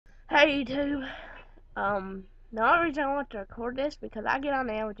Hey YouTube. The only reason I want to record this because I get on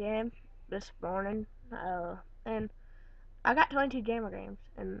the L Jam this morning, and I got 22 jamograms,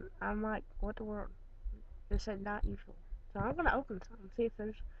 and I'm like, what the world? This is not usual. So I'm gonna open some, see if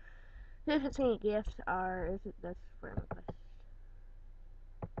it's any gifts or is it just friend request.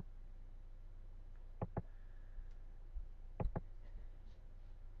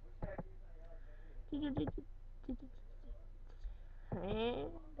 And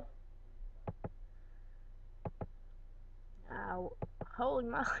holy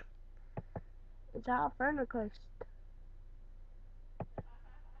moly, it's all friend request.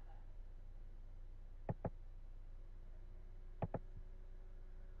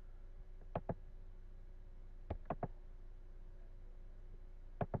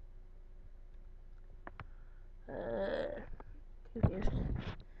 Two gifts.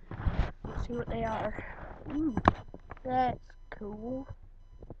 Let's see what they are. Ooh, that's cool.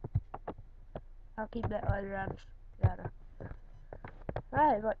 I'll keep that later. I just gotta.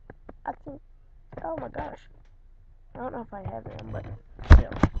 Alright, but I think. Oh my gosh. I don't know if I have them, but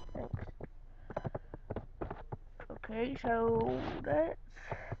still. Thanks. Okay, so that's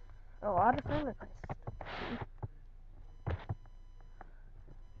a lot of friend requests.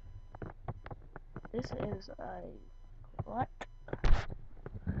 This is a lot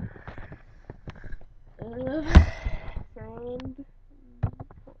of friend.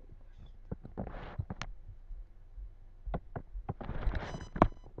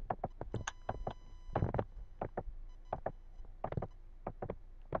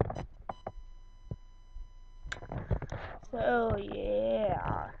 So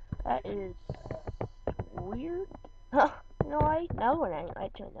yeah, that is weird. Huh? You know what? No, it ain't.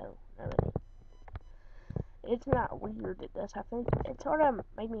 Actually, no, it ain't. It's not weird. It does. I think it sort of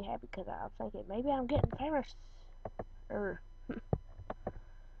made me happy because I was thinking maybe I'm getting famous. Or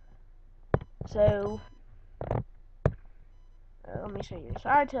so. Let me see.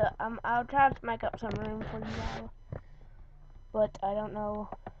 Sorry to I'll try to make up some room for you all, but I don't know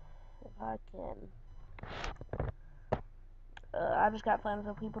if I can. I just got plans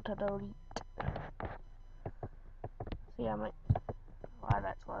for people to delete. See, I might. Why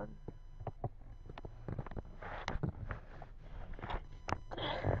that's loading.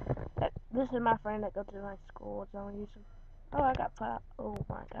 This is my friend that goes to my school. It's only using. Oh, I got 5. Oh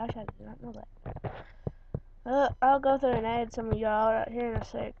my gosh, I did not know that. I'll go through and add some of y'all right here in a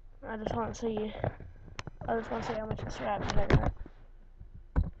sec. I just want to see. I just want to see how much subscribers I got.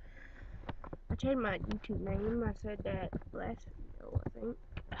 I changed my YouTube name. I said that last video, I think.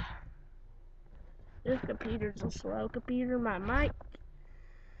 This computer's a slow computer. My mic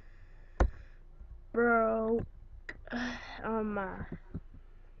broke on my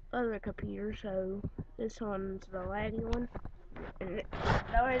other computer, so this one's the laggy one. And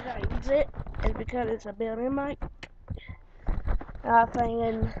the reason I use it is because it's a built-in mic. I'm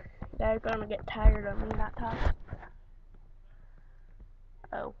thinking they're gonna get tired of me not talking.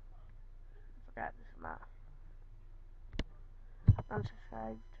 Oh, I forgot this is my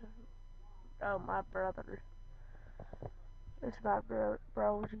unsubscribed. Oh, my brother. This is my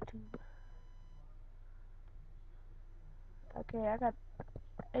bro's YouTube. Okay, I got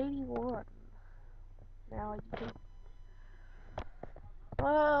 81 now on YouTube.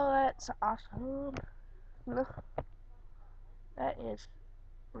 Well, that's awesome. That is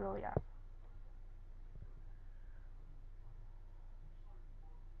really awesome.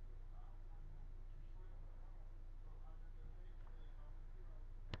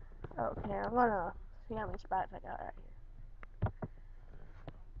 Okay, I'm gonna see how many spots I got right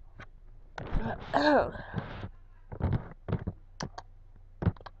here.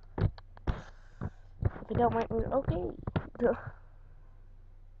 If you don't make me, okay.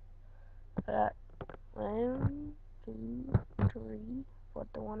 I got 1, 2, 3, but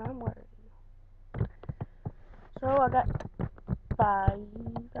the one I'm wearing. So I got 5,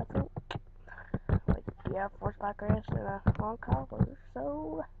 I think. Like, yeah, 4 spot grass and a long collar.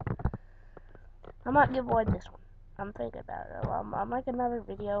 So I might give away this one. I'm thinking about it. I'll make another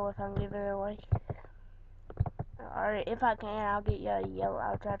video if I can give it away. Or if I can, I'll get you a yellow.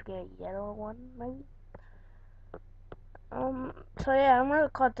 I'll try to get a yellow one, maybe. So yeah, I'm really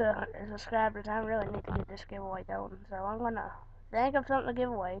close to 100 subscribers. I really need to get this giveaway done. So I'm gonna think of something to give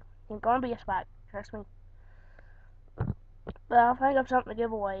away. It's gonna be a spot, trust me. But I'll think of something to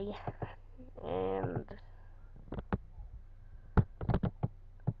give away. And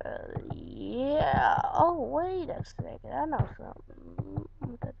yeah. Oh wait a second, I know something.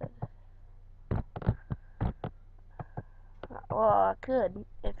 Well, I could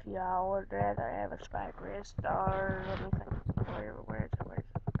if y'all would rather have a spike wrist or let me think. Where is it?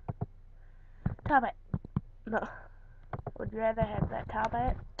 top hat. No. Would you rather have that top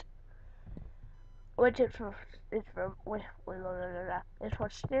hat? Which it's for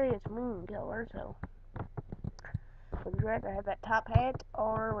serious moon killer, so would you rather have that top hat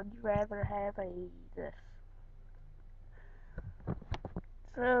or would you rather have this?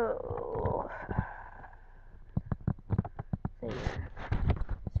 So see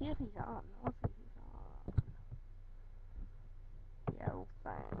if he's on. Let's see if he's on. Yo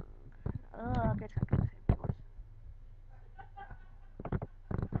thing. I guess I can say voice.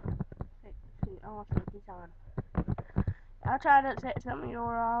 See, I want to see if he's on. I'll try to set some of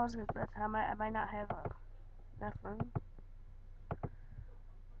your odds because I may not have enough room.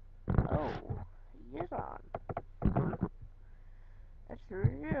 Oh, he is on. That's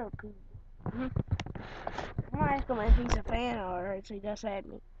real cool. I'm gonna ask him if he's a fan or if he just add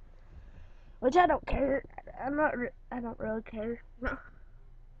me. Which I don't care. I don't really care.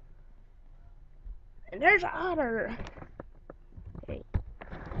 And there's Otter. Hey,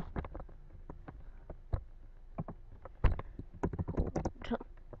 cool.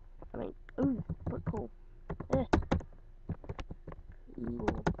 I mean, ooh, but cool. Eh,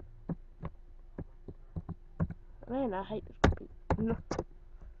 cool. Man, I hate this puppy.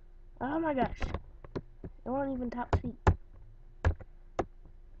 Oh my gosh. It won't even top seat.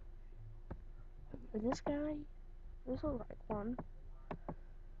 Is this guy? This looks like one.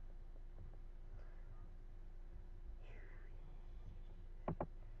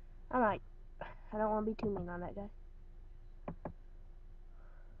 I don't want to be too mean on that guy.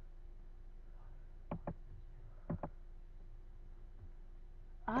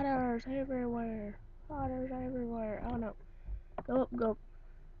 Otters everywhere. Otters everywhere. Oh no. Go up, go.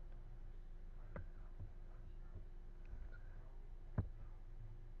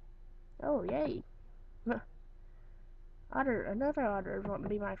 Oh, yay. Another otter is wanting to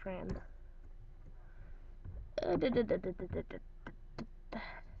be my friend.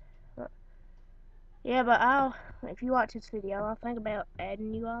 Yeah, but if you watch this video, I'll think about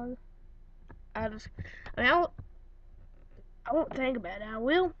adding you all. I won't think about it. I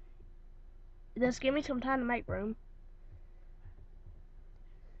will. Just give me some time to make room.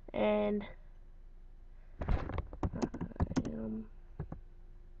 And,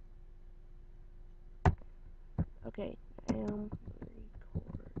 okay, I am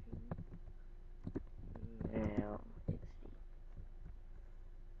recording now.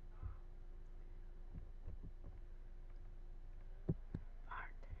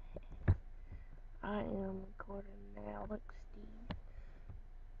 I am recording now. Let's see.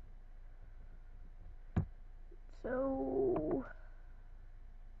 So,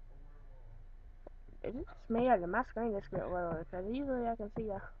 is it just me or did my screen just get lower? Because usually I can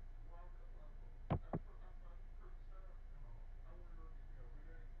see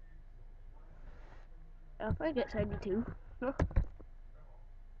I think it's 82.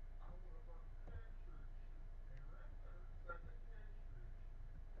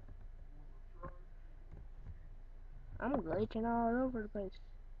 I'm glitching all over the place.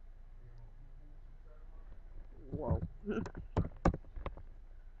 Whoa.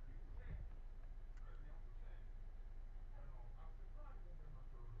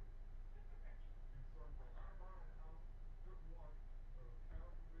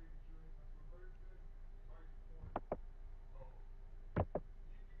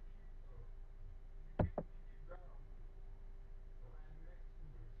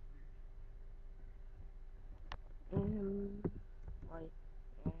 Wait,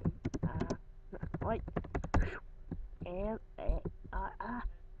 wait, and I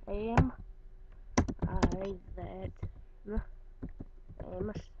am I that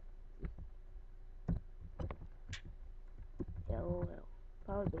am LL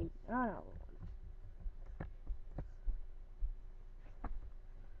probably I don't know.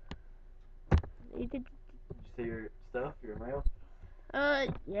 Did you see your stuff, your mail?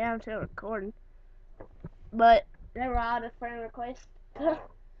 Yeah, I'm still recording, but they were out of friend request. That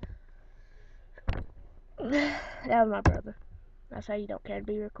was my brother. That's how you don't care to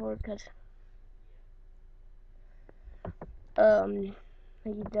be recorded, cause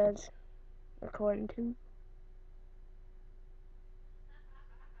he does recording too.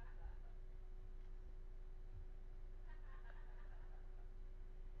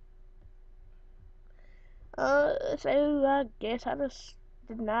 So I guess I just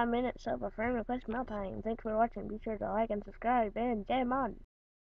did 9 minutes of a friend request mailtime. Thanks for watching. Be sure to like and subscribe and jam on.